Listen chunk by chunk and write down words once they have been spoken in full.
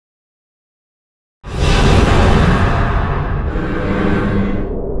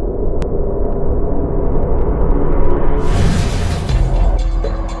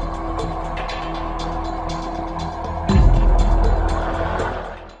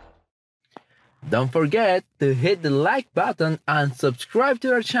Don't forget to hit the like button and subscribe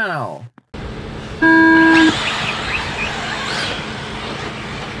to our channel.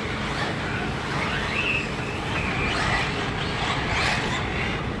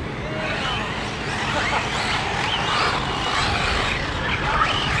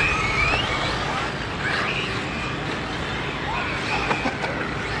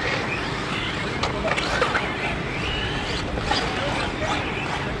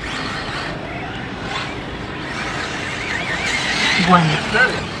 One,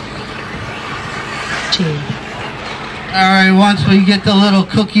 two. Alright, once we get the little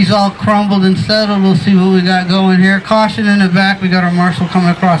cookies all crumbled and settled, we'll see what we got going here. Caution in the back, we got our marshal coming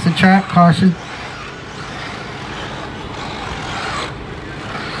across the track. Caution.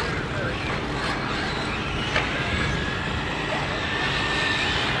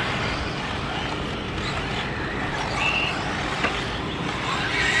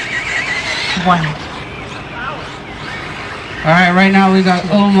 One. Alright, right now we got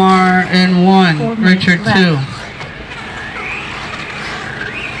Omar in 1, Richard 2.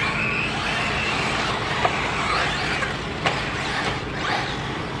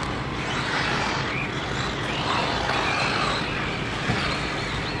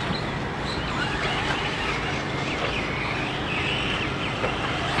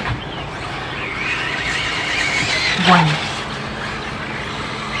 One.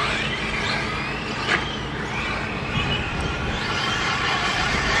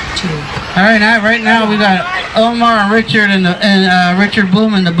 Alright, right now we got Omar and Richard and Richard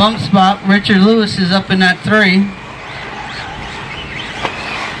Blume in the bump spot. Richard Lewis is up in that 3.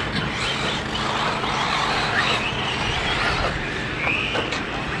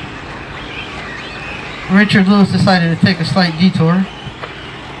 Richard Lewis decided to take a slight detour.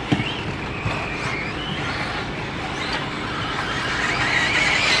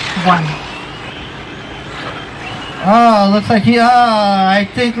 One. Oh, looks like I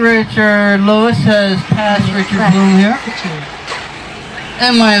think Richard Lewis has passed Richard Blume here.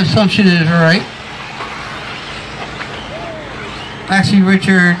 And my assumption is right. Actually,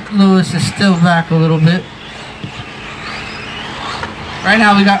 Richard Lewis is still back a little bit. Right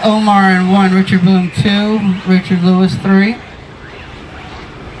now we got Omar in 1, Richard Blume 2, Richard Lewis 3.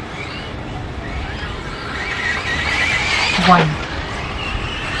 One.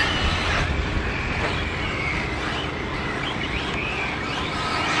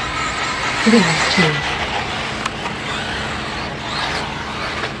 Three, two.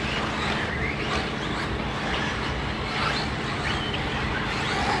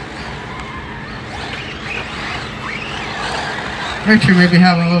 Richard may be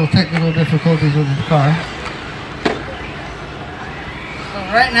having a little technical difficulties with his car. So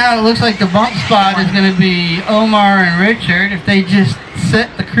right now it looks like the bump spot is going to be Omar and Richard. If they just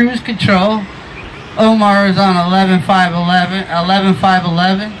set the cruise control, Omar is on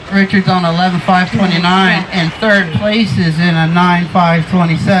 11.511. Richard's on 11.529, and third place is in a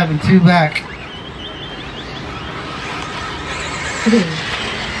 9.527. 2 back. Three.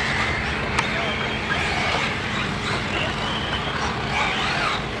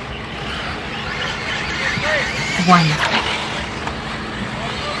 One.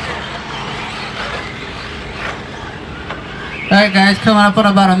 Alright guys, coming up on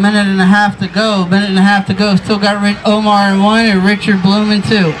about a minute and a half to go. Still got Omar in 1 and Richard Blume in 2.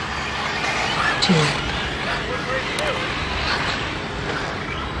 2.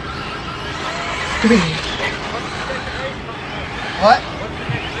 Three. What?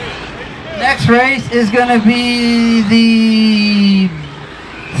 Next race is going to be the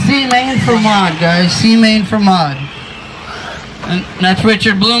C-Main for Mod, guys. C-Main for Mod. And that's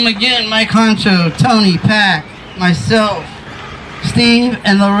Richard Blume again, Mike Honcho, Tony, Pack, myself, Steve,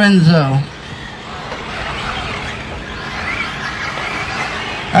 and Lorenzo.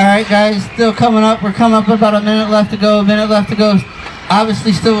 Alright guys, still coming up. We're coming up about a minute left to go.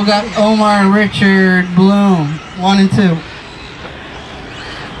 Obviously still got Omar and Richard Blume, 1 and 2.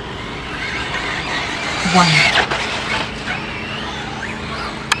 1.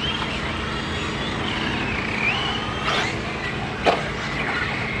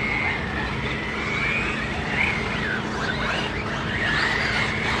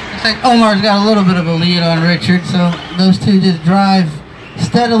 Looks like Omar's got a little bit of a lead on Richard, so those two just drive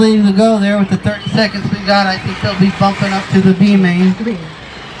steadily to go there with the 30 seconds we got. I think they'll be bumping up to the B-Main. 3.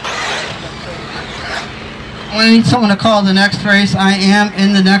 I need someone to call the next race. I am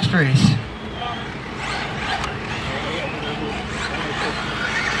in the next race.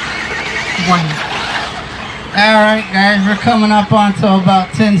 Alright guys, we're coming up on to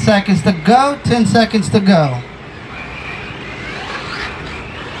about 10 seconds to go. 10 seconds to go.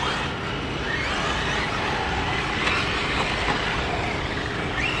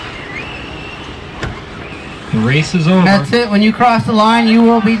 race is over. That's it. When you cross the line, you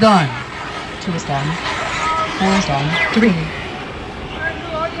will be done. 2 is done. 4 is done. 3.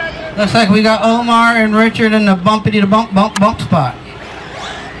 Looks like we got Omar and Richard in the bump spot.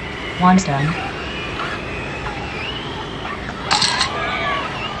 1 is done.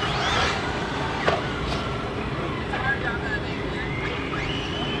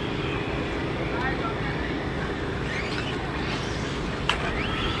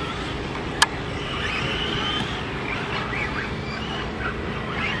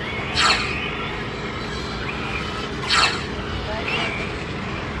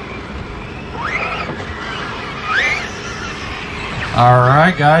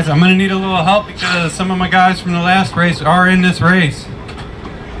 Alright guys, I'm going to need a little help because some of my guys from the last race are in this race.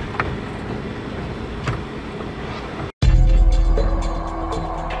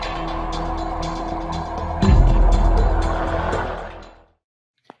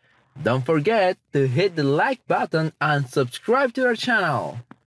 Don't forget to hit the like button and subscribe to our channel.